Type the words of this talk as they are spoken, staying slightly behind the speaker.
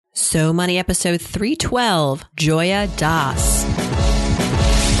So Money episode 312, Joya Das.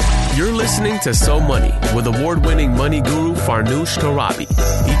 You're listening to So Money with award-winning money guru Farnoosh Torabi.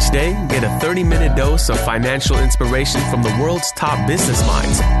 Each day, get a 30-minute dose of financial inspiration from the world's top business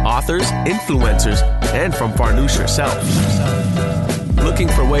minds, authors, influencers, and from Farnoosh herself. Looking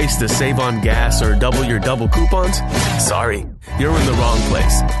for ways to save on gas or double your double coupons? Sorry, you're in the wrong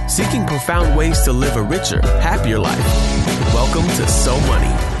place. Seeking profound ways to live a richer, happier life. Welcome to So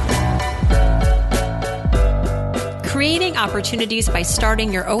Money. Creating opportunities by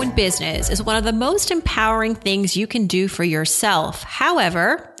starting your own business is one of the most empowering things you can do for yourself.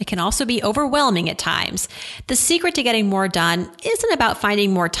 However, it can also be overwhelming at times. The secret to getting more done isn't about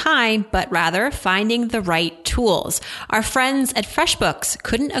finding more time, but rather finding the right tools. Our friends at FreshBooks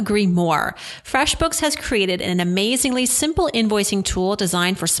couldn't agree more. FreshBooks has created an amazingly simple invoicing tool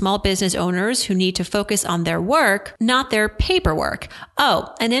designed for small business owners who need to focus on their work, not their paperwork.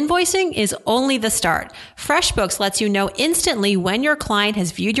 Oh, and invoicing is only the start. FreshBooks lets you know instantly when your client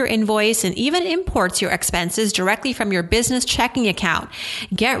has viewed your invoice and even imports your expenses directly from your business checking account.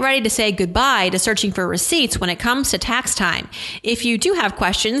 Get ready to say goodbye to searching for receipts when it comes to tax time. If you do have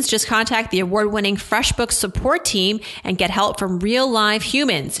questions, just contact the award-winning FreshBooks support team and get help from real live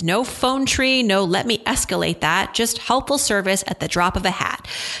humans. No phone tree, no let me escalate that, just helpful service at the drop of a hat.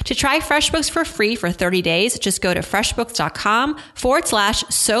 To try FreshBooks for free for 30 days, just go to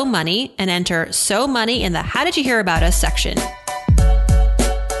freshbooks.com/SoMoney and enter So Money in the How Did You Hear About Us section.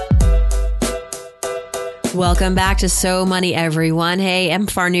 Welcome back to So Money, everyone. Hey, I'm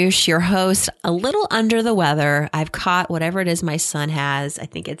Farnoosh, your host. A little under the weather. I've caught whatever it is my son has. I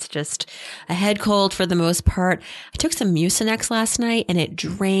think it's just a head cold for the most part. I took some Mucinex last night and it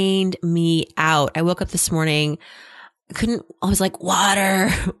drained me out. I woke up this morning. I was like,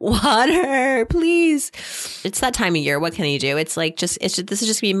 water, please. It's that time of year. What can you do? It's like, this is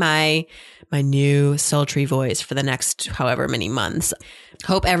just gonna be my new sultry voice for the next however many months.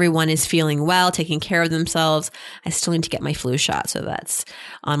 Hope everyone is feeling well, taking care of themselves. I still need to get my flu shot, so that's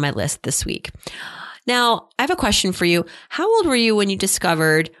on my list this week. Now, I have a question for you. How old were you when you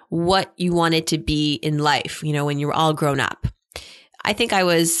discovered what you wanted to be in life, when you were all grown up? I think I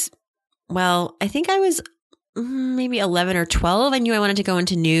was maybe 11 or 12. I knew I wanted to go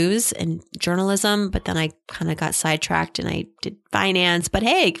into news and journalism, but then I kind of got sidetracked and I did finance. But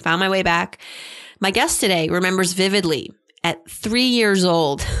hey, found my way back. My guest today remembers vividly at 3 years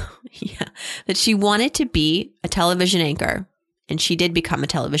old that she wanted to be a television anchor. And she did become a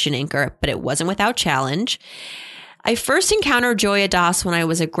television anchor, but it wasn't without challenge. I first encountered Joya Das when I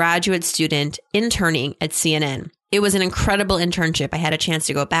was a graduate student interning at CNN. It was an incredible internship. I had a chance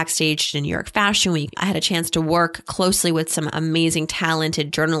to go backstage to New York Fashion Week. I had a chance to work closely with some amazing,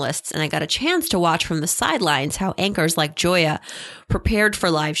 talented journalists, and I got a chance to watch from the sidelines how anchors like Joya prepared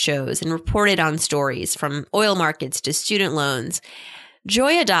for live shows and reported on stories from oil markets to student loans.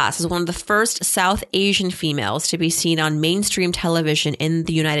 Joya Das is one of the first South Asian females to be seen on mainstream television in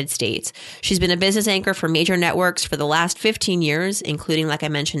the United States. She's been a business anchor for major networks for the last 15 years, including, like I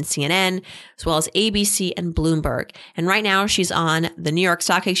mentioned, CNN, as well as ABC and Bloomberg. And right now she's on the New York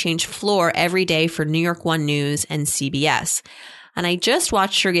Stock Exchange floor every day for New York One News and CBS. And I just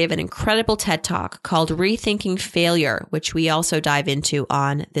watched her give an incredible TED Talk called Rethinking Failure, which we also dive into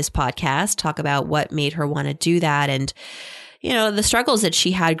on this podcast, talk about what made her want to do that and the struggles that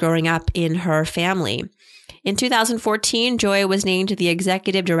she had growing up in her family. In 2014, Joya was named the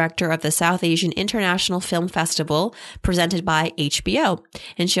executive director of the South Asian International Film Festival, presented by HBO.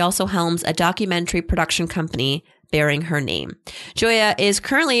 And she also helms a documentary production company bearing her name. Joya is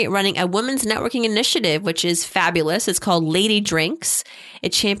currently running a women's networking initiative, which is fabulous. It's called Lady Drinks.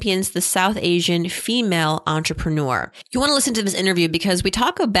 It champions the South Asian female entrepreneur. You want to listen to this interview because we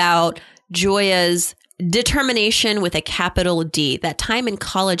talk about Joya's determination with a capital D. That time in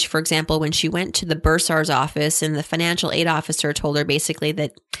college, for example, when she went to the bursar's office and the financial aid officer told her basically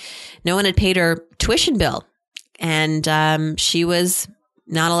that no one had paid her tuition bill and she was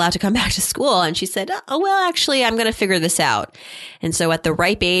not allowed to come back to school. And she said, oh, well, actually, I'm going to figure this out. And so at the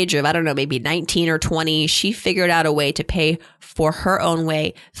ripe age of, maybe 19 or 20, she figured out a way to pay for her own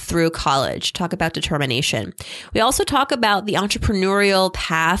way through college. Talk about determination. We also talk about the entrepreneurial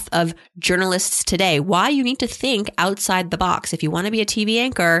path of journalists today, why you need to think outside the box. If you want to be a TV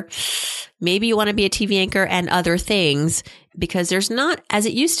anchor, maybe you want to be a TV anchor and other things, because there's not, as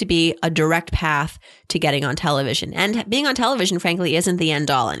it used to be, a direct path to getting on television. And being on television, frankly, isn't the end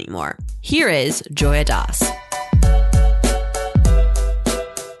all anymore. Here is Joya Das.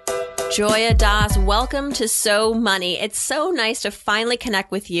 Joya Das, welcome to So Money. It's so nice to finally connect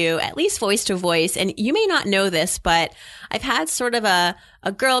with you, at least voice to voice. And you may not know this, but I've had sort of a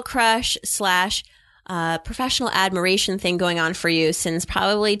girl crush slash professional admiration thing going on for you since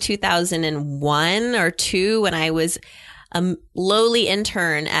probably 2001 or 2 when I was a lowly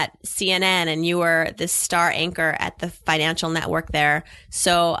intern at CNN and you were the star anchor at the financial network there.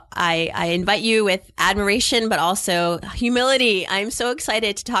 So I invite you with admiration, but also humility. I'm so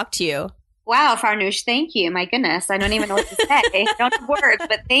excited to talk to you. Wow, Farnoosh, thank you. My goodness, I don't even know what to say. I don't have words,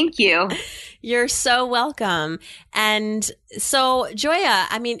 but thank you. You're so welcome. And so, Joya,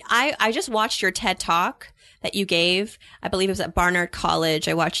 I mean, I just watched your TED Talk that you gave. I believe it was at Barnard College.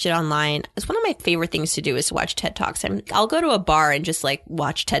 I watched it online. It's one of my favorite things to do is to watch TED Talks. I'll go to a bar and just like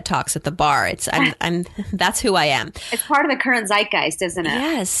watch TED Talks at the bar. I'm that's who I am. It's part of the current zeitgeist, isn't it?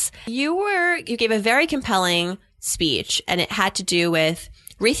 Yes. You gave a very compelling speech and it had to do with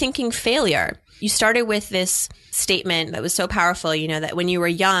rethinking failure. You started with this statement that was so powerful, you know, that when you were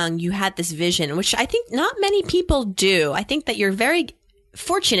young, you had this vision, which I think not many people do. I think that you're very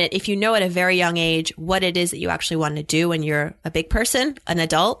fortunate if you know at a very young age what it is that you actually want to do when you're a big person, an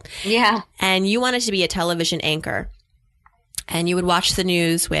adult. Yeah. And you wanted to be a television anchor. And you would watch the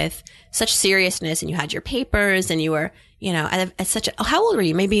news with such seriousness and you had your papers and you were, you know, at such a, how old were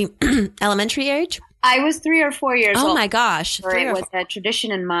you? Maybe elementary age? I was 3 or 4 years old. Oh my gosh. It was a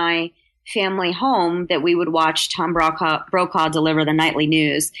tradition in my family home that we would watch Tom Brokaw deliver the nightly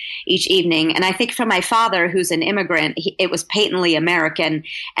news each evening. And I think for my father, who's an immigrant, it was patently American.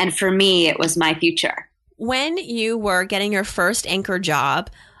 And for me, it was my future. When you were getting your first anchor job,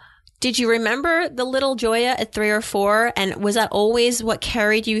 did you remember the little Joya at 3 or 4? And was that always what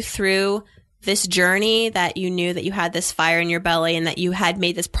carried you through this journey, that you knew that you had this fire in your belly and that you had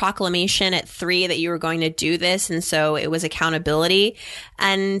made this proclamation at 3 that you were going to do this? And so it was accountability.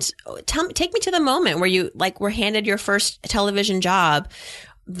 And take me to the moment where you were handed your first television job,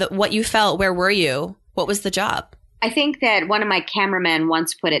 what you felt, where were you? What was the job? I think that one of my cameramen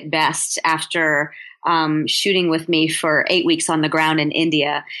once put it best after shooting with me for 8 weeks on the ground in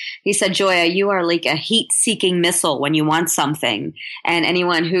India. He said, Joya, you are like a heat-seeking missile when you want something. And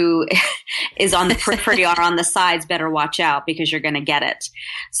anyone who is on the periphery or on the sides better watch out because you're going to get it.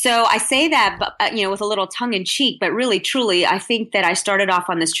 So I say that, but, with a little tongue in cheek, but really, truly, I think that I started off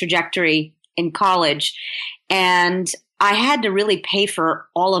on this trajectory in college and I had to really pay for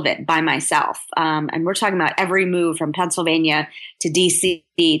all of it by myself. And we're talking about every move from Pennsylvania to DC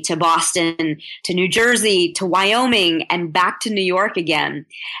to Boston to New Jersey to Wyoming and back to New York again.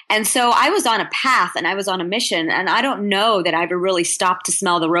 And so I was on a path and I was on a mission. And I don't know that I ever really stopped to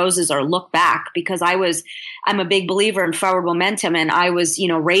smell the roses or look back because I'm a big believer in forward momentum. And I was,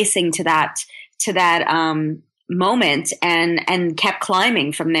 racing to that moment and kept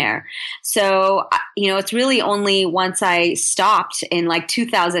climbing from there. So, it's really only once I stopped in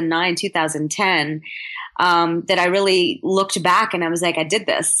 2009, 2010, that I really looked back and I was like, I did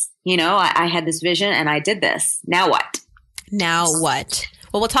this, I had this vision and I did this. Now what? Now what?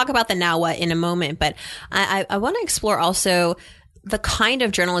 Well, we'll talk about the now what in a moment, but I want to explore also the kind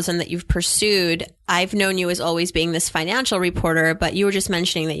of journalism that you've pursued. I've known you as always being this financial reporter, but you were just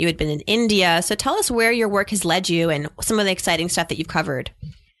mentioning that you had been in India. So tell us where your work has led you and some of the exciting stuff that you've covered.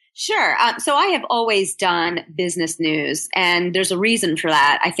 Sure. So I have always done business news, and there's a reason for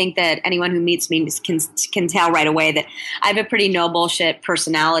that. I think that anyone who meets me can tell right away that I have a pretty no bullshit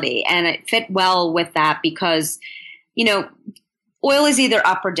personality, and it fit well with that because, oil is either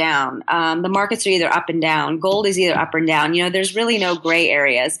up or down. The markets are either up and down. Gold is either up or down. There's really no gray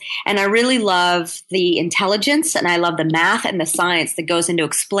areas. And I really love the intelligence and I love the math and the science that goes into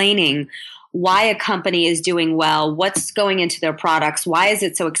explaining why a company is doing well, what's going into their products, why is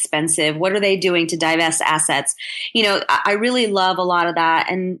it so expensive, what are they doing to divest assets. I really love a lot of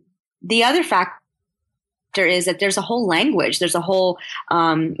that. And the other factor is that there's a whole language, there's a whole,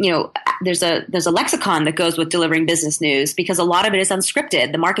 there's a lexicon that goes with delivering business news because a lot of it is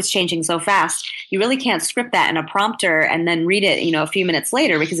unscripted. The market's changing so fast. You really can't script that in a prompter and then read it, a few minutes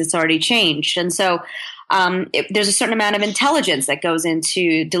later because it's already changed. And so there's a certain amount of intelligence that goes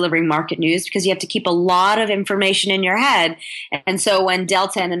into delivering market news because you have to keep a lot of information in your head. And so when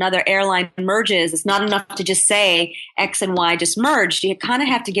Delta and another airline merges, it's not enough to just say X and Y just merged. You kind of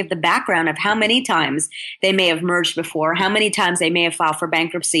have to give the background of how many times they may have merged before, how many times they may have filed for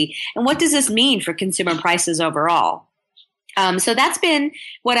bankruptcy, and what does this mean for consumer prices overall. So that's been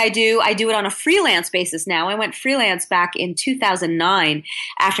what I do. I do it on a freelance basis now. I went freelance back in 2009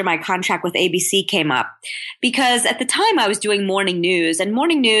 after my contract with ABC came up because at the time I was doing morning news, and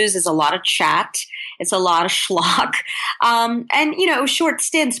morning news is a lot of chat. It's a lot of schlock. And, you know, it was short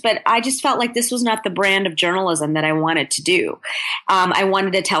stints, but I just felt like this was not the brand of journalism that I wanted to do. I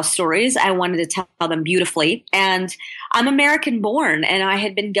wanted to tell stories. I wanted to tell them beautifully. And I'm American born, and I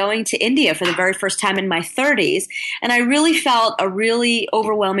had been going to India for the very first time in my 30s. And I really felt a really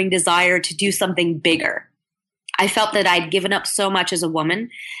overwhelming desire to do something bigger. I felt that I'd given up so much as a woman,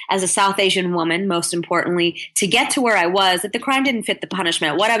 as a South Asian woman, most importantly, to get to where I was, that the crime didn't fit the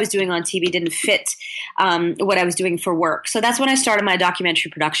punishment. What I was doing on TV didn't fit what I was doing for work. So that's when I started my documentary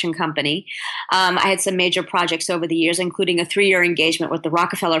production company. I had some major projects over the years, including a 3-year engagement with the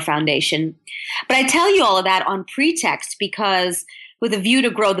Rockefeller Foundation. But I tell you all of that on pretext because with a view to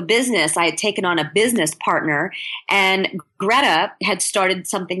grow the business, I had taken on a business partner, and Greta had started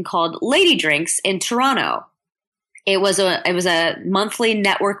something called Lady Drinks in Toronto. It was a monthly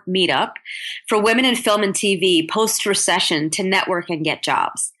network meetup for women in film and TV post-recession to network and get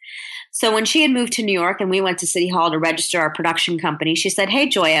jobs. So when she had moved to New York and we went to City Hall to register our production company, she said, "Hey,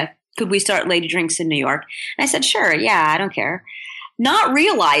 Joya, could we start Lady Drinks in New York?" And I said, "Sure, yeah, I don't care." Not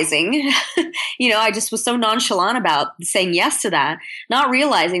realizing, you know, I just was so nonchalant about saying yes to that, not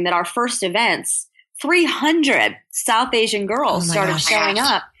realizing that our first events, 300 South Asian girls started showing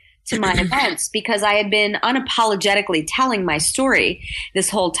up to my events because I had been unapologetically telling my story this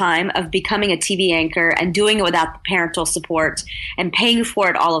whole time of becoming a TV anchor and doing it without the parental support and paying for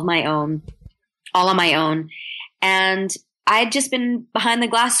it all on my own. And I had just been behind the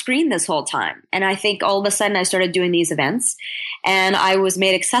glass screen this whole time. And I think all of a sudden I started doing these events and I was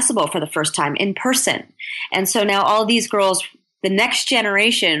made accessible for the first time in person. And so now all these girls, the next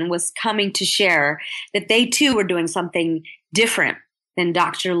generation was coming to share that they too were doing something different than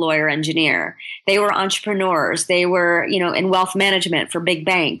doctor, lawyer, engineer. They were entrepreneurs. They were, you know, in wealth management for big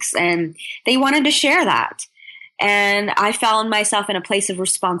banks, and they wanted to share that. And I found myself in a place of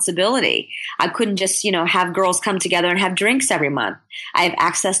responsibility. I couldn't just, you know, have girls come together and have drinks every month. I have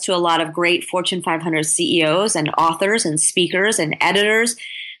access to a lot of great Fortune 500 CEOs and authors and speakers and editors.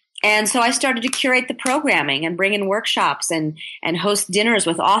 And so I started to curate the programming and bring in workshops and host dinners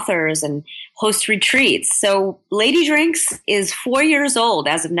with authors and host retreats. So Lady Drinks is 4 years old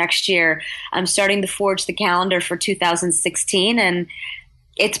as of next year. I'm starting to forge the calendar for 2016. And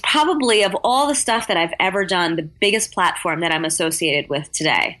it's probably, of all the stuff that I've ever done, the biggest platform that I'm associated with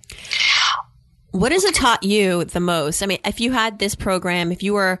today. What has it taught you the most? I mean, if you had this program, if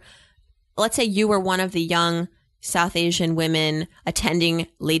you were, let's say you were one of the young South Asian women attending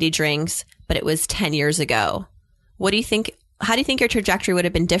Lady Drinks, but it was 10 years ago. What do you think? How do you think your trajectory would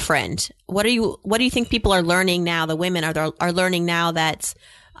have been different? What do you think people are learning now? The women are learning now that's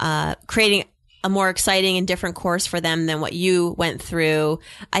creating a more exciting and different course for them than what you went through.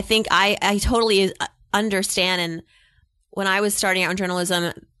 I think I totally understand. And when I was starting out in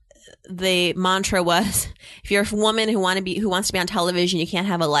journalism, the mantra was, if you're a woman who wants to be on television, you can't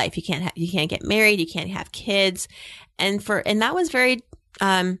have a life. You can't get married. You can't have kids. And that was very,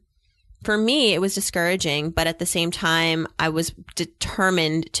 for me, it was discouraging, but at the same time, I was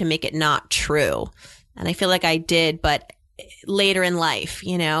determined to make it not true. And I feel like I did, but later in life,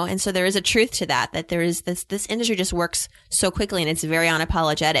 you know, and so there is a truth to that there is this industry just works so quickly and it's very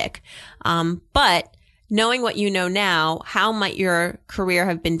unapologetic. But knowing what you know now, how might your career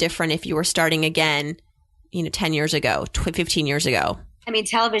have been different if you were starting again, 10 years ago, 15 years ago? I mean,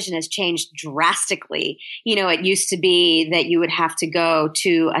 television has changed drastically. It used to be that you would have to go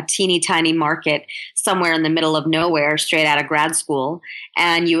to a teeny tiny market somewhere in the middle of nowhere straight out of grad school.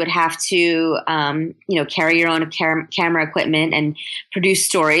 And you would have to, carry your own camera equipment and produce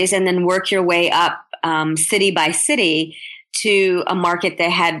stories and then work your way up city by city to a market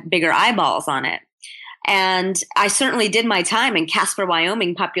that had bigger eyeballs on it. And I certainly did my time in Casper,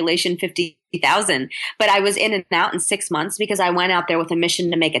 Wyoming, population 50,000. But I was in and out in 6 months because I went out there with a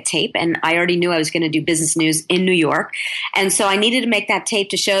mission to make a tape. And I already knew I was going to do business news in New York. And so I needed to make that tape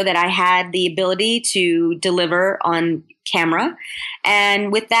to show that I had the ability to deliver on camera.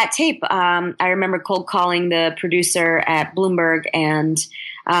 And with that tape, I remember cold calling the producer at Bloomberg and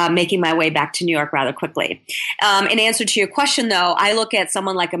making my way back to New York rather quickly. In answer to your question, though, I look at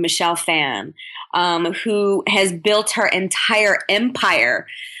someone like a Michelle Phan, who has built her entire empire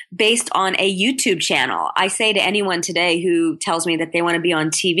based on a YouTube channel. I say to anyone today who tells me that they want to be on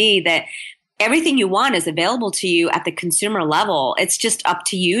TV that everything you want is available to you at the consumer level. It's just up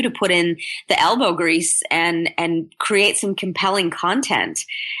to you to put in the elbow grease and create some compelling content.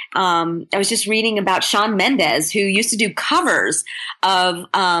 I was just reading about Shawn Mendes, who used to do covers of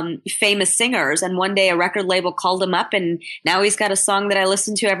famous singers. And one day a record label called him up, and now he's got a song that I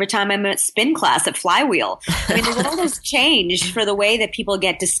listen to every time I'm at spin class at Flywheel. I mean, the world has changed for the way that people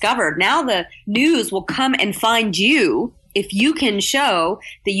get discovered. Now the news will come and find you if you can show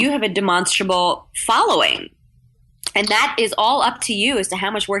that you have a demonstrable following. And that is all up to you as to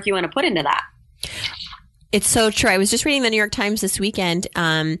how much work you want to put into that. It's so true. I was just reading the New York Times this weekend.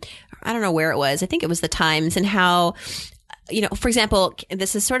 I don't know where it was. I think it was the Times, and how, for example,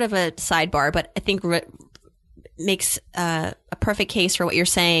 this is sort of a sidebar, but I think makes a perfect case for what you're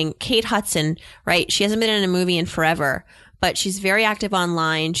saying. Kate Hudson, right? She hasn't been in a movie in forever, but she's very active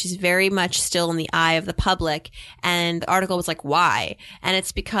online. She's very much still in the eye of the public. And the article was like, why? And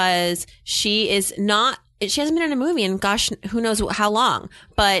it's because she hasn't been in a movie in gosh, who knows how long,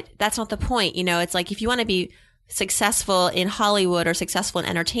 but that's not the point. It's like, if you want to be successful in Hollywood or successful in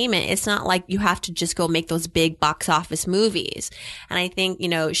entertainment, it's not like you have to just go make those big box office movies. And I think,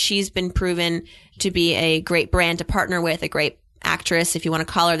 she's been proven to be a great brand to partner with, a great actress, if you want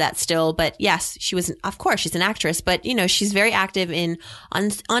to call her that still. But yes, of course, she's an actress, but she's very active on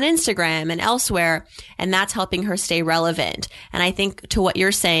Instagram and elsewhere, and that's helping her stay relevant. And I think, to what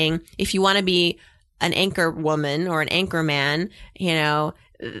you're saying, if you want to be an anchor woman or an anchor man,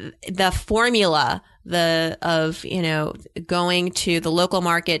 the formula of going to the local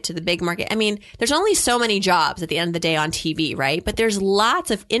market, to the big market. I mean, there's only so many jobs at the end of the day on TV, right? But there's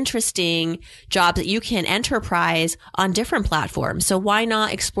lots of interesting jobs that you can enterprise on different platforms. So why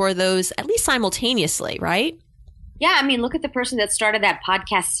not explore those at least simultaneously, right? Yeah, I mean, look at the person that started that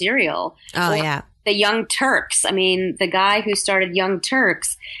podcast Serial. Oh, yeah. The Young Turks. I mean, the guy who started Young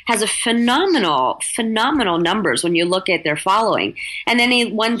Turks has a phenomenal numbers when you look at their following. And then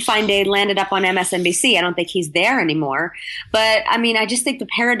he one fine day landed up on MSNBC. I don't think he's there anymore. But I mean, I just think the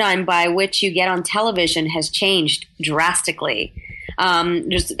paradigm by which you get on television has changed drastically.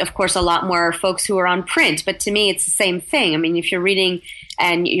 There's, of course, a lot more folks who are on print, but to me, it's the same thing. I mean, if you're reading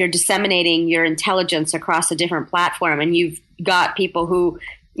and you're disseminating your intelligence across a different platform, and you've got people who,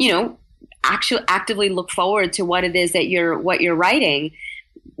 actually actively look forward to what it is that what you're writing,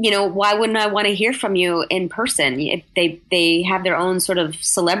 why wouldn't I want to hear from you in person? If they have their own sort of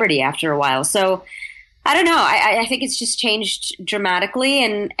celebrity after a while. So I don't know. I think it's just changed dramatically,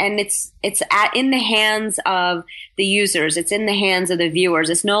 and it's in the hands of the users. It's in the hands of the viewers.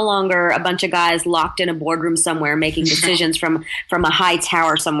 It's no longer a bunch of guys locked in a boardroom somewhere making decisions from a high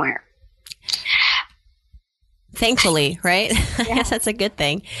tower somewhere. Thankfully, right? I guess that's a good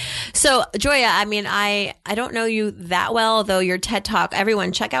thing. So, Joya, I mean, I don't know you that well, though your TED Talk,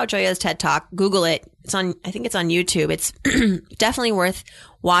 everyone check out Joya's TED Talk. Google it. I think it's on YouTube. It's definitely worth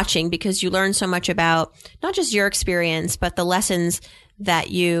watching, because you learn so much about not just your experience, but the lessons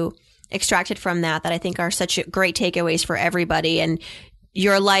that you extracted from that I think are such great takeaways for everybody. And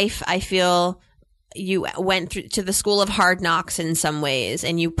your life, I feel, you went through to the school of hard knocks in some ways,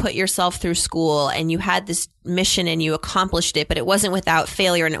 and you put yourself through school, and you had this mission and you accomplished it, but it wasn't without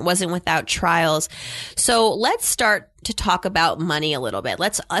failure and it wasn't without trials. So let's start to talk about money a little bit.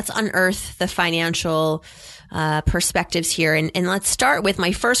 Let's unearth the financial perspectives here. And let's start with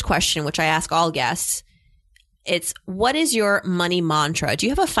my first question, which I ask all guests. It's, what is your money mantra? Do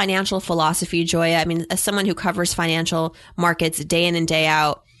you have a financial philosophy, Joya? I mean, as someone who covers financial markets day in and day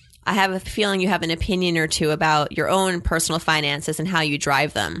out, I have a feeling you have an opinion or two about your own personal finances and how you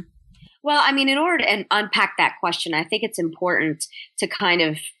drive them. Well, I mean, in order to unpack that question, I think it's important to kind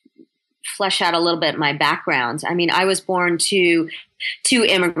of flesh out a little bit my background. I mean, I was born to two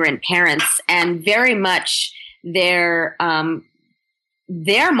immigrant parents, and very much their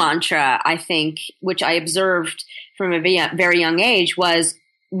mantra, I think, which I observed from a very young age, was,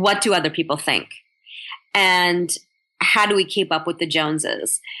 what do other people think? And how do we keep up with the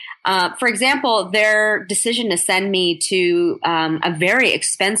Joneses? For example, their decision to send me to a very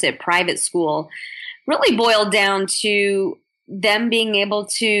expensive private school really boiled down to them being able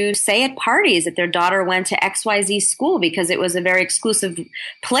to say at parties that their daughter went to XYZ school because it was a very exclusive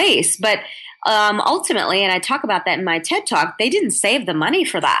place. But ultimately, and I talk about that in my TED Talk, they didn't save the money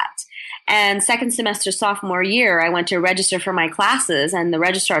for that. And second semester sophomore year, I went to register for my classes, and the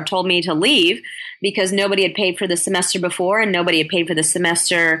registrar told me to leave because nobody had paid for the semester before and nobody had paid for the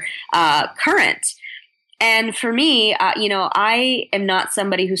semester current. And for me, I am not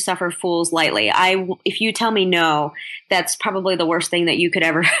somebody who suffers fools lightly. If you tell me no, that's probably the worst thing that you could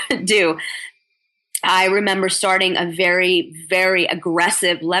ever do. I remember starting a very, very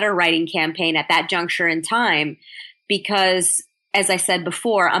aggressive letter writing campaign at that juncture in time because as I said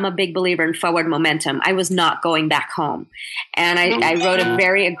before, I'm a big believer in forward momentum. I was not going back home. And I wrote a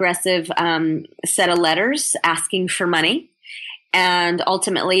very aggressive set of letters asking for money. And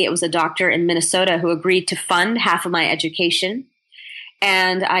ultimately, it was a doctor in Minnesota who agreed to fund half of my education.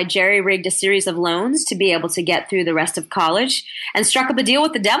 And I jerry-rigged a series of loans to be able to get through the rest of college and struck up a deal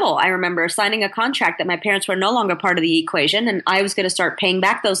with the devil. I remember signing a contract that my parents were no longer part of the equation, and I was going to start paying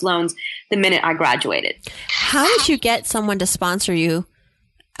back those loans the minute I graduated. How did you get someone to sponsor you?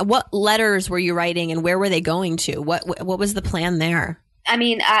 What letters were you writing, and where were they going to? What was the plan there? I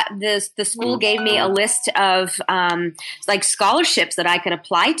mean, the school gave me a list of like scholarships that I could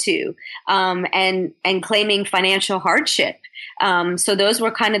apply to, and claiming financial hardship. So those were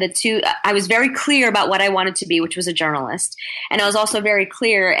kind of the two. I was very clear about what I wanted to be, which was a journalist, and I was also very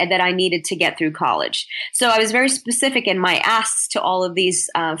clear that I needed to get through college. So I was very specific in my asks to all of these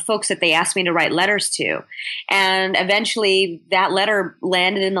folks that they asked me to write letters to, and eventually that letter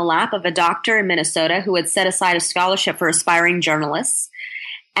landed in the lap of a doctor in Minnesota who had set aside a scholarship for aspiring journalists.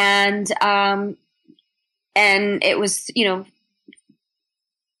 And it was,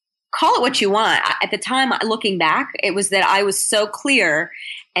 call it what you want. At the time, looking back, it was that I was so clear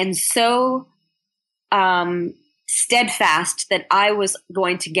and so steadfast that I was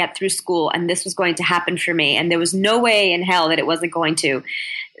going to get through school and this was going to happen for me. And there was no way in hell that it wasn't going to.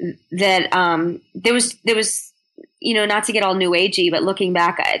 That there was, not to get all new agey, but looking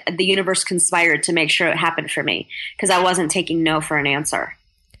back, the universe conspired to make sure it happened for me because I wasn't taking no for an answer.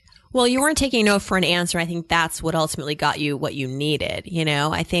 Well, you weren't taking no for an answer. I think that's what ultimately got you what you needed.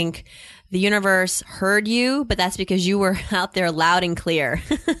 I think the universe heard you, but that's because you were out there loud and clear.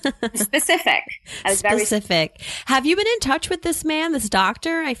 Specific. I was specific. Have you been in touch with this man, this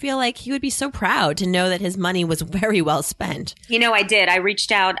doctor? I feel like he would be so proud to know that his money was very well spent. I did. I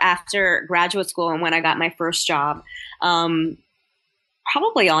reached out after graduate school and when I got my first job.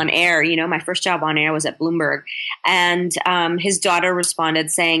 Probably on air, my first job on air was at Bloomberg, and his daughter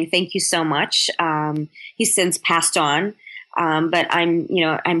responded saying, "Thank you so much." He's since passed on, but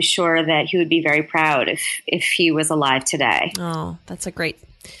I'm sure that he would be very proud if he was alive today. Oh, that's a great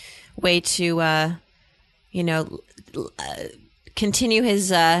way to, continue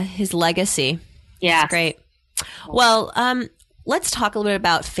his legacy. Yeah, great. Well, let's talk a little bit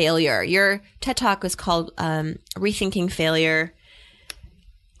about failure. Your TED Talk was called "Rethinking Failure."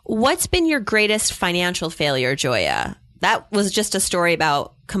 What's been your greatest financial failure, Joya? That was just a story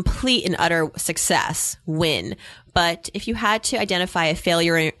about complete and utter success, win. But if you had to identify a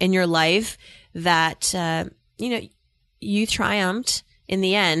failure in your life that, you triumphed in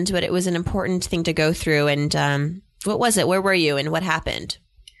the end, but it was an important thing to go through. And what was it? Where were you and what happened?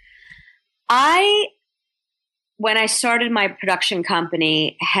 When I started my production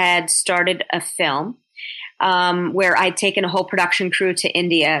company, had started a film. Where I'd taken a whole production crew to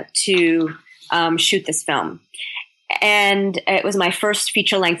India to shoot this film. And it was my first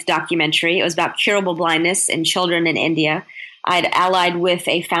feature-length documentary. It was about curable blindness in children in India. I'd allied with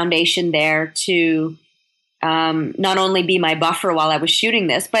a foundation there to not only be my buffer while I was shooting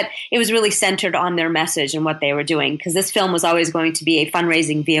this, but it was really centered on their message and what they were doing, because this film was always going to be a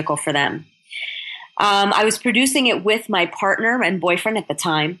fundraising vehicle for them. I was producing it with my partner and boyfriend at the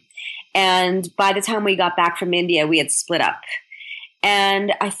time. And by the time we got back from India, we had split up.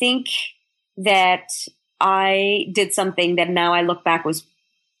 And I think that I did something that now I look back was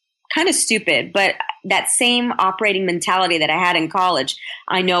kind of stupid, but that same operating mentality that I had in college,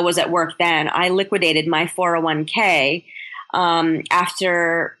 I know was at work then. I liquidated my 401k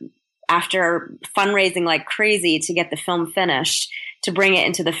after fundraising like crazy to get the film finished, to bring it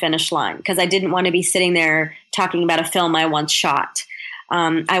into the finish line, because I didn't want to be sitting there talking about a film I once shot.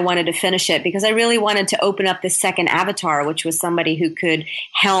 I wanted to finish it because I really wanted to open up this second avatar, which was somebody who could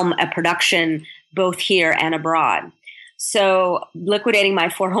helm a production both here and abroad. So liquidating my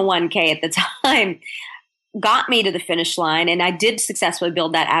 401k at the time got me to the finish line, and I did successfully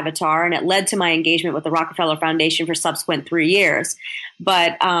build that avatar, and it led to my engagement with the Rockefeller Foundation for subsequent 3 years.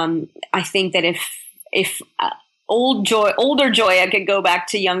 But I think that if older Joya could go back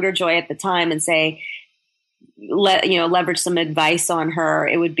to younger Joya at the time and say, leverage some advice on her,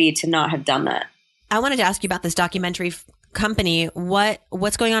 it would be to not have done that. I wanted to ask you about this documentary company.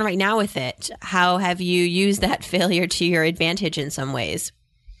 What's going on right now with it? How have you used that failure to your advantage in some ways?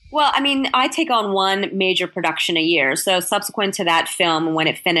 Well, I mean, I take on one major production a year. So subsequent to that film, when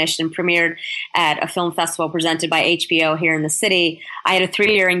it finished and premiered at a film festival presented by HBO here in the city, I had a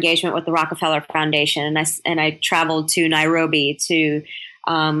 3-year engagement with the Rockefeller Foundation, and I traveled to Nairobi to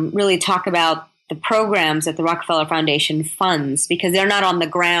really talk about the programs that the Rockefeller Foundation funds, because they're not on the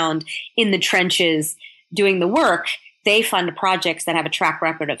ground in the trenches doing the work. they fund projects that have a track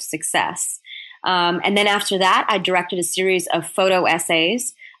record of success. And then after that, I directed a series of photo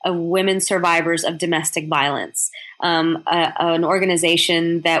essays of women survivors of domestic violence. An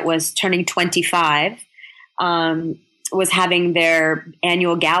organization that was turning 25 was having their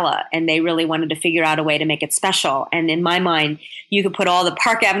annual gala, and they really wanted to figure out a way to make it special. And in my mind, you could put all the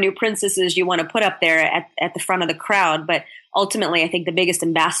Park Avenue princesses you want to put up there at the front of the crowd. But ultimately, I think the biggest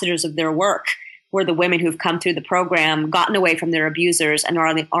ambassadors of their work were the women who've come through the program, gotten away from their abusers, and are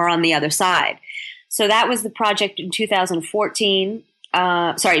on the other side. So that was the project in 2013.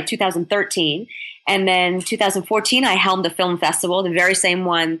 And then 2014, I helmed the film festival, the very same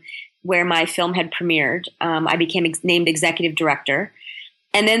one where my film had premiered. I became named executive director.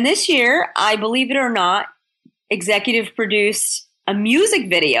 And then this year, I believe it or not, executive produced a music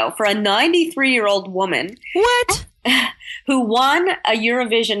video for a 93-year-old woman. What? Who won a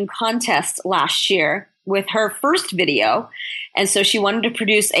Eurovision contest last year with her first video. And so she wanted to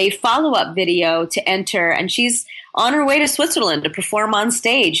produce a follow-up video to enter. And she's on her way to Switzerland to perform on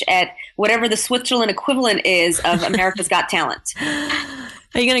stage at whatever the Switzerland equivalent is of America's Got Talent.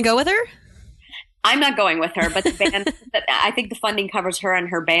 Are you going to go with her? I'm not going with her, but the band, I think the funding covers her and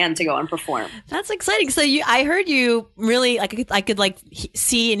her band to go and perform. That's exciting. So I heard you really, like, I could like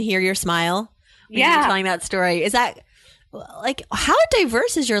see and hear your smile when you were telling that story. Is that like, how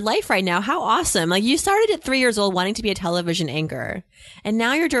diverse is your life right now? How awesome. Like, you started at 3 years old wanting to be a television anchor, and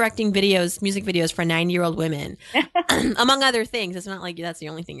now you're directing videos, music videos for 90-year-old women, among other things. It's not like that's the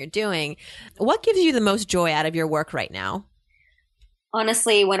only thing you're doing. What gives you the most joy out of your work right now?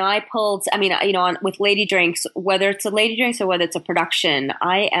 Honestly, when I pulled, with Lady Drinks, whether it's a Lady Drinks or whether it's a production,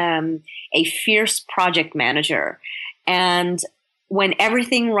 I am a fierce project manager. And when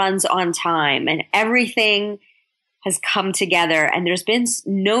everything runs on time and everything has come together and there's been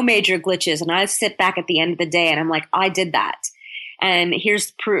no major glitches, and I sit back at the end of the day and I'm like, I did that. And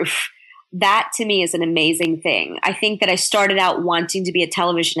here's proof. That to me is an amazing thing. I think that I started out wanting to be a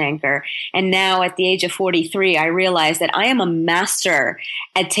television anchor, and now at the age of 43, I realize that I am a master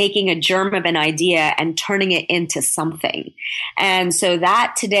at taking a germ of an idea and turning it into something. And so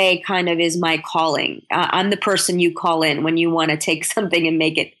that today kind of is my calling. I'm the person you call in when you want to take something and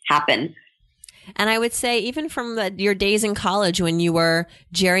make it happen. And I would say even from your days in college when you were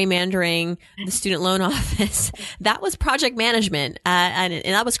gerrymandering the student loan office, that was project management and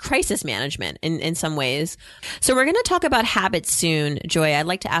that was crisis management in some ways. So we're going to talk about habits soon, Joy. I'd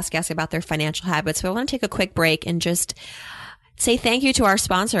like to ask about their financial habits, but I want to take a quick break and just say thank you to our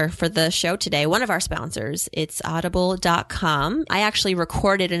sponsor for the show today. One of our sponsors, it's audible.com. I actually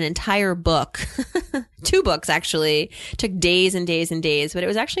recorded an entire book, 2 books actually. Took days and days and days, but it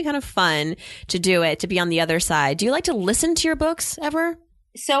was actually kind of fun to do it, to be on the other side. Do you like to listen to your books ever?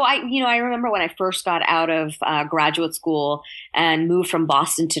 So I remember when I first got out of graduate school and moved from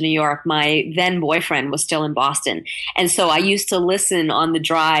Boston to New York, my then boyfriend was still in Boston. And so I used to listen on the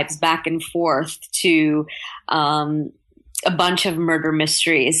drives back and forth to, a bunch of murder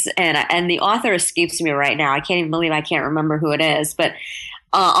mysteries, and the author escapes me right now. I can't even believe I can't remember who it is, but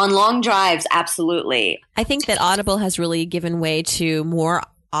on long drives, absolutely. I think that Audible has really given way to more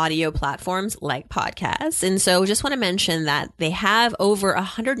audio platforms like podcasts. And so just want to mention that they have over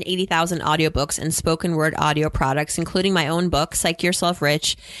 180,000 audiobooks and spoken word audio products, including my own book, Psych Yourself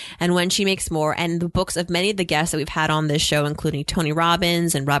Rich, and When She Makes More, and the books of many of the guests that we've had on this show, including Tony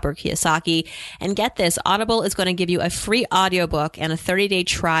Robbins and Robert Kiyosaki. And get this, Audible is going to give you a free audiobook and a 30-day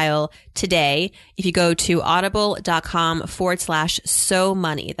trial today if you go to audible.com/so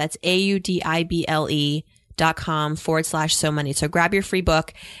money. That's AUDIBLE.com/so money. So grab your free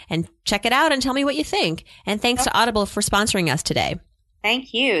book and check it out and tell me what you think. And thanks to Audible for sponsoring us today.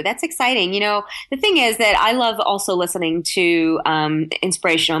 Thank you. That's exciting. You know, the thing is that I love also listening to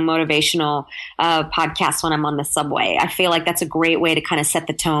inspirational, motivational podcasts when I'm on the subway. I feel like that's a great way to kind of set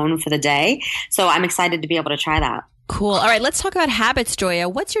the tone for the day. So I'm excited to be able to try that. Cool. All right, let's talk about habits, Joya.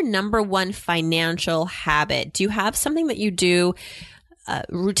 What's your number one financial habit? Do you have something that you do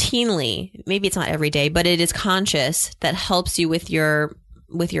routinely, maybe it's not every day, but it is conscious, that helps you with your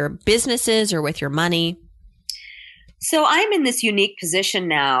businesses or with your money? So I'm in this unique position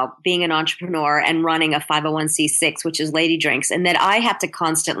now, being an entrepreneur and running a 501c6, which is Lady Drinks, and that I have to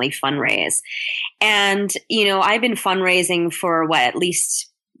constantly fundraise. And, you know, I've been fundraising for at least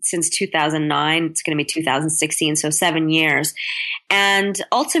since 2009. It's going to be 2016, so 7 years. And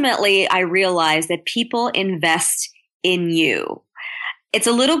ultimately, I realized that people invest in you. It's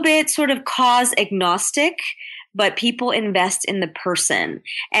a little bit sort of cause agnostic, but people invest in the person.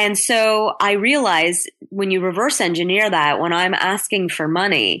 And so I realize when you reverse engineer that, when I'm asking for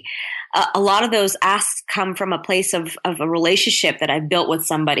money, a lot of those asks come from a place of a relationship that I've built with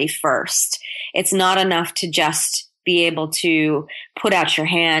somebody first. It's not enough to just be able to put out your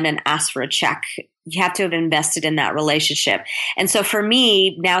hand and ask for a check. You have to have invested in that relationship. And so for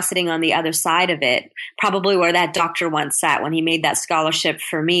me, now sitting on the other side of it, probably where that doctor once sat when he made that scholarship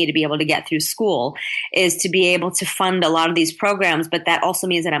for me to be able to get through school, is to be able to fund a lot of these programs. But that also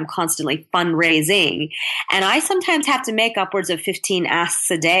means that I'm constantly fundraising. And I sometimes have to make upwards of 15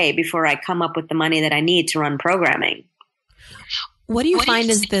 asks a day before I come up with the money that I need to run programming. What do you find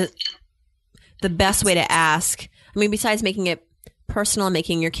is the best way to ask? I mean, besides making it personal,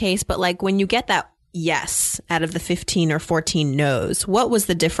 making your case, but like when you get that yes out of the 15 or 14 no's, what was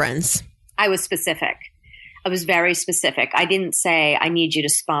the difference? I was specific. I was very specific. I didn't say, I need you to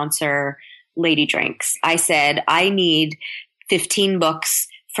sponsor Lady Drinks. I said, I need 15 books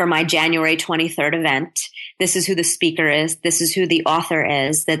for my January 23rd event. This is who the speaker is. This is who the author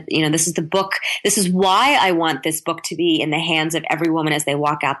is. That, this is the book. This is why I want this book to be in the hands of every woman as they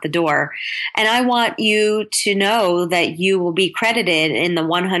walk out the door. And I want you to know that you will be credited in the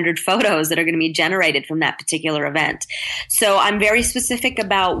 100 photos that are going to be generated from that particular event. So I'm very specific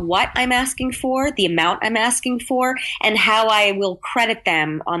about what I'm asking for, the amount I'm asking for, and how I will credit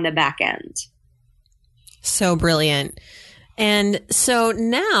them on the back end. So brilliant. And so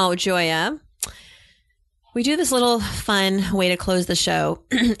now, Joya, we do this little fun way to close the show.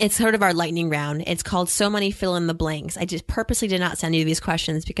 It's sort of our lightning round. It's called So Money Fill in the Blanks. I just purposely did not send you these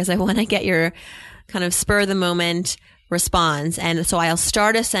questions because I want to get your kind of spur of the moment response. And so I'll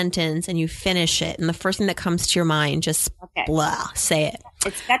start a sentence and you finish it. And the first thing that comes to your mind, just blah, say it.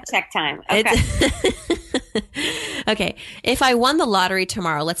 It's gut check time. Okay. Okay. If I won the lottery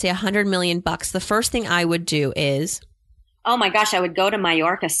tomorrow, let's say $100 million, the first thing I would do is... Oh my gosh, I would go to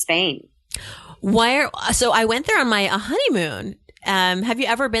Mallorca, Spain. So I went there on my honeymoon. Have you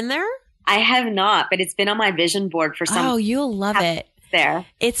ever been there? I have not, but it's been on my vision board for some. Oh, you'll love it. There.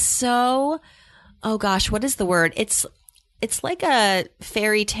 It's so, oh gosh, what is the word? It's like a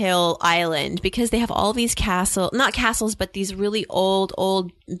fairy tale island because they have all these not castles, but these really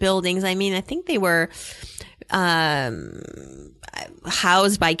old buildings. I mean, I think they were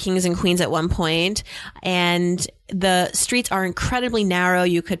housed by kings and queens at one point, and the streets are incredibly narrow.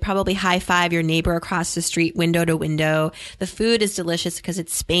 You could probably high five your neighbor across the street, window to window. The food is delicious because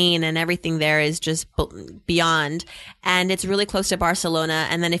it's Spain and everything there is just beyond. And it's really close to Barcelona.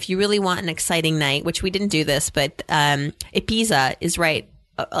 And then if you really want an exciting night, which we didn't do this, but Ibiza is right,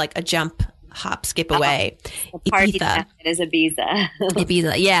 like a jump, hop, skip away. Ibiza. It is Ibiza.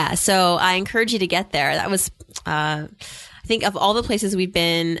 Ibiza, yeah. So I encourage you to get there. That was, I think of all the places we've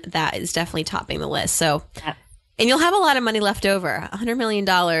been, that is definitely topping the list. So, and you'll have a lot of money left over. $100 million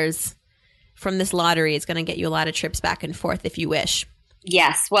from this lottery is going to get you a lot of trips back and forth if you wish.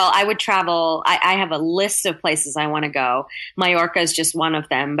 Yes. Well, I would travel. I have a list of places I want to go. Mallorca is just one of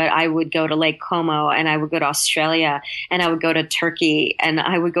them, but I would go to Lake Como and I would go to Australia and I would go to Turkey and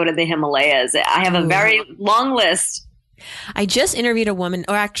I would go to the Himalayas. I have a very long list. I just interviewed a woman,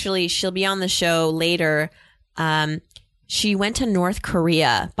 or actually she'll be on the show later. She went to North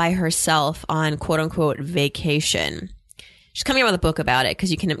Korea by herself on quote unquote vacation. She's coming out with a book about it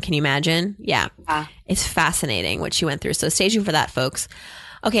because can you imagine? Yeah. It's fascinating what she went through. So stay tuned for that, folks.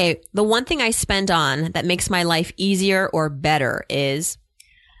 Okay. The one thing I spend on that makes my life easier or better is?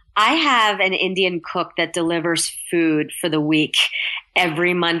 I have an Indian cook that delivers food for the week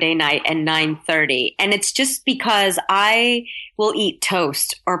every Monday night at 9:30. And it's just because I will eat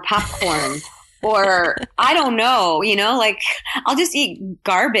toast or popcorn or I don't know, like I'll just eat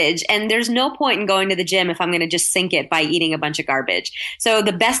garbage. And there's no point in going to the gym if I'm going to just sink it by eating a bunch of garbage. So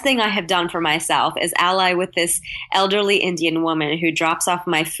the best thing I have done for myself is ally with this elderly Indian woman who drops off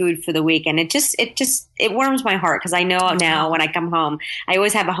my food for the week. And it warms my heart because I know now when I come home, I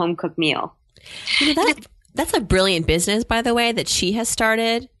always have a home cooked meal. That's a brilliant business, by the way, that she has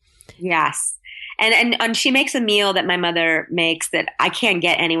started. Yes. And she makes a meal that my mother makes that I can't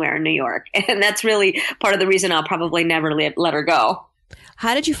get anywhere in New York. And that's really part of the reason I'll probably never let her go.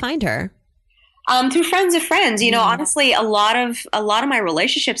 How did you find her? Through friends of friends. Honestly, a lot of my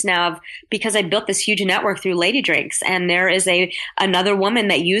relationships now because I built this huge network through Lady Drinks. And there is another woman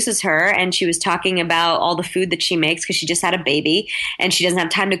that uses her, and she was talking about all the food that she makes because she just had a baby and she doesn't have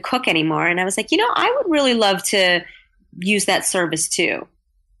time to cook anymore. And I was like, I would really love to use that service too.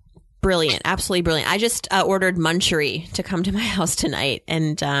 Brilliant. Absolutely brilliant. I just ordered Munchery to come to my house tonight.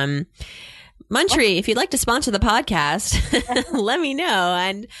 And Munchery, if you'd like to sponsor the podcast, let me know.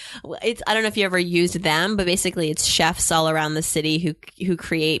 And I don't know if you ever used them, but basically it's chefs all around the city who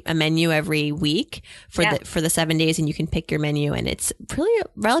create a menu every week for the 7 days, and you can pick your menu, and it's really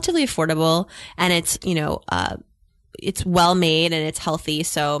relatively affordable, and it's, it's well made and it's healthy.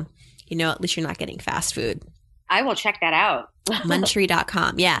 So, at least you're not getting fast food. I will check that out.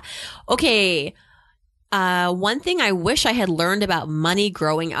 Munchery.com. Yeah. Okay. One thing I wish I had learned about money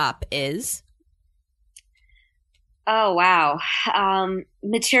growing up is... Oh, wow.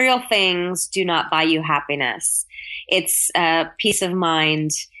 Material things do not buy you happiness. It's peace of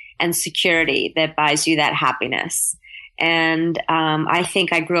mind and security that buys you that happiness. And I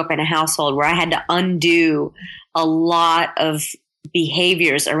think I grew up in a household where I had to undo a lot of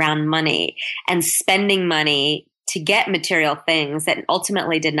behaviors around money and spending money to get material things that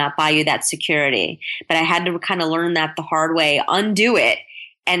ultimately did not buy you that security. But I had to kind of learn that the hard way, undo it,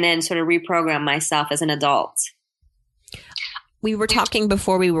 and then sort of reprogram myself as an adult. We were talking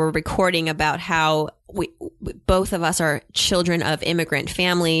before we were recording about how both of us are children of immigrant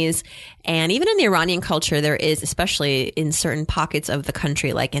families. And even in the Iranian culture, there is, especially in certain pockets of the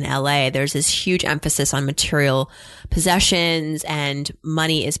country, like in LA, there's this huge emphasis on material possessions, and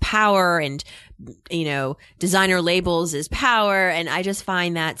money is power, and, designer labels is power. And I just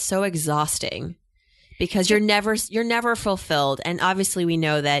find that so exhausting because you're never fulfilled. And obviously we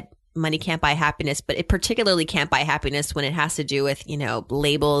know that money can't buy happiness, but it particularly can't buy happiness when it has to do with,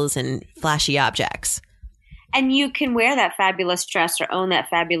 labels and flashy objects. And you can wear that fabulous dress or own that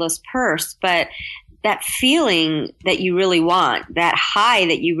fabulous purse, but that feeling that you really want, that high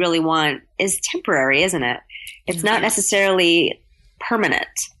that you really want, is temporary, isn't it? It's not necessarily permanent.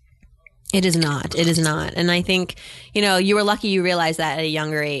 It is not. It is not. And I think, you were lucky you realized that at a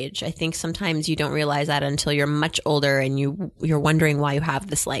younger age. I think sometimes you don't realize that until you're much older and you're wondering why you have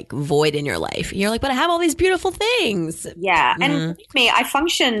this void in your life. You're like, but I have all these beautiful things. Yeah. And I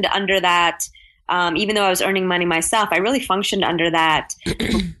functioned under that. Even though I was earning money myself, I really functioned under that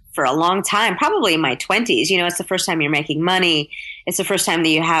for a long time, probably in my 20s. It's the first time you're making money. It's the first time that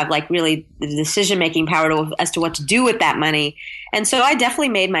you have really the decision-making power as to what to do with that money. And so I definitely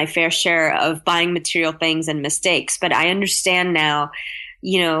made my fair share of buying material things and mistakes. But I understand now,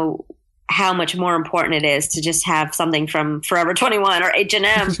 how much more important it is to just have something from Forever 21 or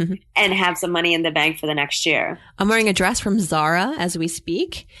H&M and have some money in the bank for the next year. I'm wearing a dress from Zara as we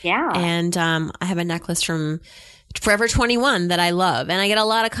speak. Yeah. And I have a necklace from Forever 21 that I love, and I get a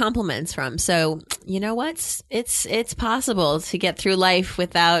lot of compliments from. So, you know what? It's possible to get through life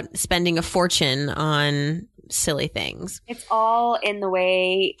without spending a fortune on silly things. It's all in the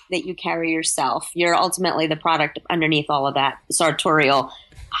way that you carry yourself. You're ultimately the product underneath all of that sartorial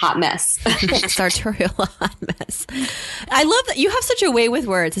hot mess. Sartorial hot mess. I love that you have such a way with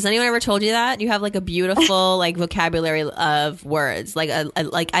words. Has anyone ever told you that? You have a beautiful vocabulary of words.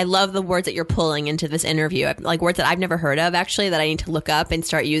 I love the words that you're pulling into this interview. Words that I've never heard of, actually, that I need to look up and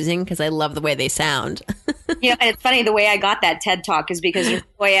start using because I love the way they sound. And it's funny, the way I got that TED Talk is because there's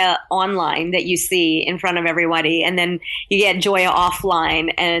Joya online that you see in front of everybody, and then you get Joya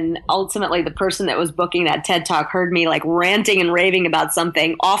offline, and ultimately the person that was booking that TED Talk heard me ranting and raving about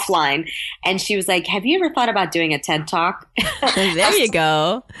something offline, and she was like, have you ever thought about doing a TED Talk? There you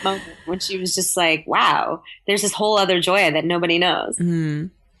go. When she was just like, wow, there's this whole other Joya that nobody knows. Mm-hmm.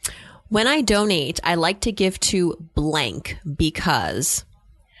 When I donate, I like to give to blank because...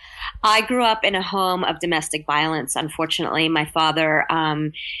 I grew up in a home of domestic violence. Unfortunately, my father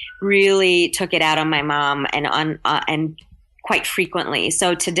really took it out on my mom and quite frequently.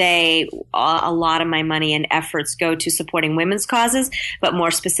 So today, a lot of my money and efforts go to supporting women's causes, but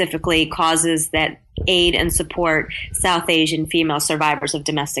more specifically, causes that aid and support South Asian female survivors of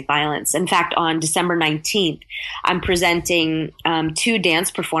domestic violence. In fact, on December 19th, I'm presenting 2 dance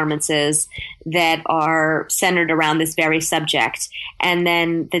performances that are centered around this very subject. And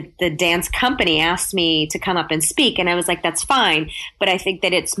then the dance company asked me to come up and speak. And I was like, that's fine. But I think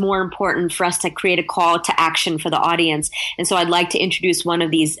that it's more important for us to create a call to action for the audience. And so I'd like to introduce one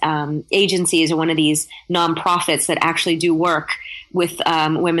of these agencies or one of these nonprofits that actually do work with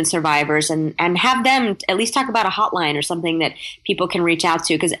women survivors and have them at least talk about a hotline or something that people can reach out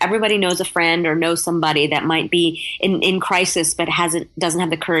to, because everybody knows a friend or knows somebody that might be in crisis but doesn't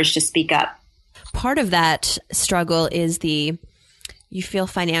have the courage to speak up. Part of that struggle is you feel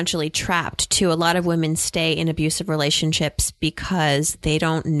financially trapped too. A lot of women stay in abusive relationships because they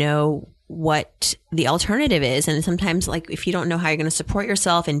don't know what the alternative is. And sometimes if you don't know how you're going to support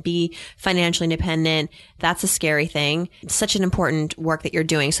yourself and be financially independent, that's a scary thing. It's such an important work that you're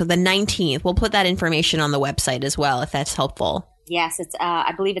doing. So the 19th, we'll put that information on the website as well, if that's helpful. Yes, it's.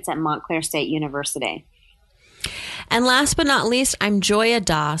 I believe it's at Montclair State University. And last but not least, I'm Joya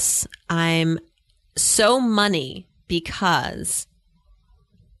Das. I'm so money because...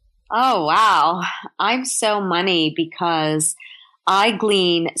 Oh, wow. I'm so money because I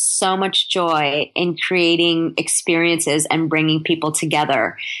glean so much joy in creating experiences and bringing people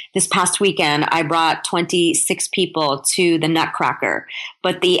together. This past weekend, I brought 26 people to the Nutcracker.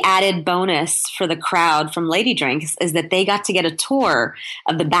 But the added bonus for the crowd from Lady Drinks is that they got to get a tour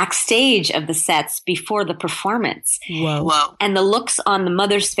of the backstage of the sets before the performance. Whoa. And the looks on the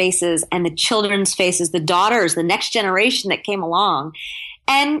mothers' faces and the children's faces, the daughters, the next generation that came along.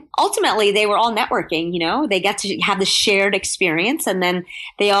 And ultimately, they were all networking, They got to have the shared experience, and then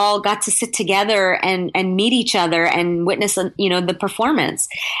they all got to sit together and meet each other and witness, the performance.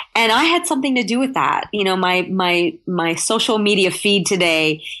 And I had something to do with that. My social media feed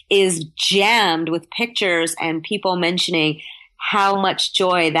today is jammed with pictures and people mentioning how much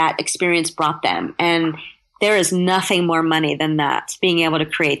joy that experience brought them. And there is nothing more money than that, being able to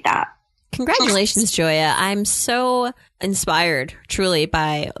create that. Congratulations, Joya. I'm so inspired truly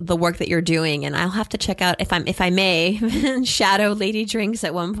by the work that you're doing. And I'll have to check out, if I may, shadow Lady Drinks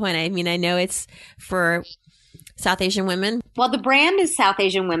at one point. I mean, I know it's for South Asian women. Well, the brand is South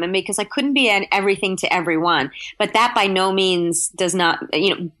Asian women because I couldn't be everything to everyone. But that by no means does not,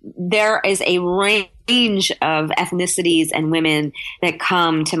 there is a range of ethnicities and women that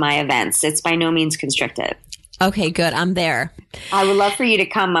come to my events. It's by no means constricted. Okay, good. I'm there. I would love for you to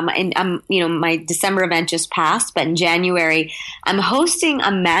come. My December event just passed, but in January, I'm hosting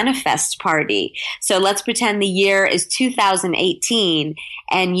a manifest party. So let's pretend the year is 2018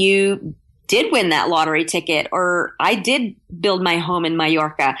 and you did win that lottery ticket, or I did build my home in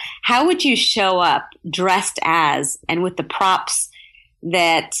Mallorca. How would you show up dressed as and with the props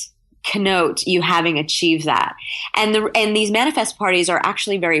that connote you having achieved that? And these manifest parties are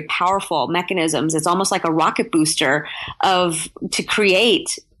actually very powerful mechanisms. It's almost like a rocket booster to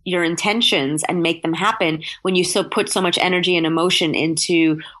create your intentions and make them happen when you put so much energy and emotion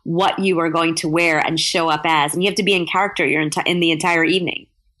into what you are going to wear and show up as. And you have to be in character in the entire evening.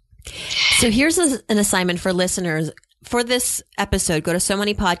 So here's an assignment for listeners. For this episode, go to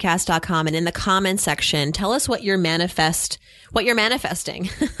SoMoneyPodcast.com, and in the comments section, tell us what you're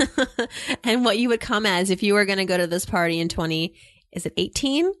manifesting and what you would come as if you were going to go to this party in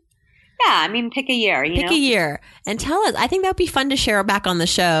 18? Yeah, I mean, pick a year. Pick a year and tell us. I think that would be fun to share back on the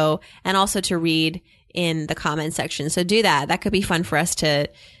show and also to read in the comment section. So do that. That could be fun for us to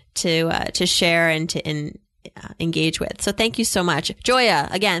share and to engage with. So thank you so much. Joya,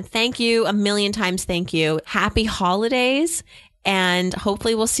 again, thank you a million times. Thank you. Happy holidays. And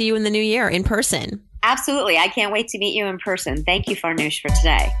hopefully we'll see you in the new year in person. Absolutely. I can't wait to meet you in person. Thank you, Farnoosh, for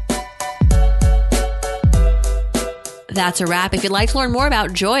today. That's a wrap. If you'd like to learn more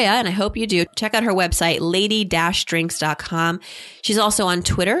about Joya, and I hope you do, check out her website, lady-drinks.com. She's also on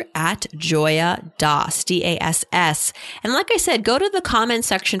Twitter at Joya Das, DASS. And like I said, go to the comment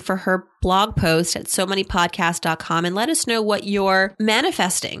section for her blog post at SoMoneyPodcast.com and let us know what you're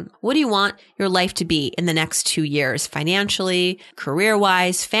manifesting. What do you want your life to be in the next 2 years? Financially,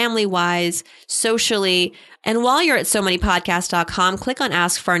 career-wise, family-wise, socially. And while you're at SoMoneyPodcast.com, click on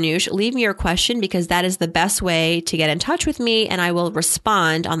Ask Farnoosh. Leave me your question because that is the best way to get in touch with me, and I will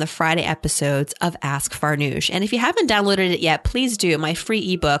respond on the Friday episodes of Ask Farnoosh. And if you haven't downloaded it yet, please do. My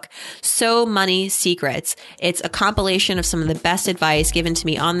free ebook, So Money Secrets. It's a compilation of some of the best advice given to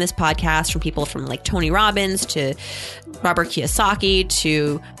me on this podcast from people from like Tony Robbins to Robert Kiyosaki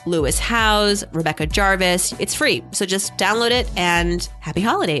to Lewis Howes, Rebecca Jarvis. It's free. So just download it and happy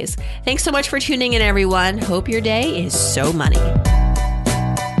holidays. Thanks so much for tuning in, everyone. Hope your day is so money.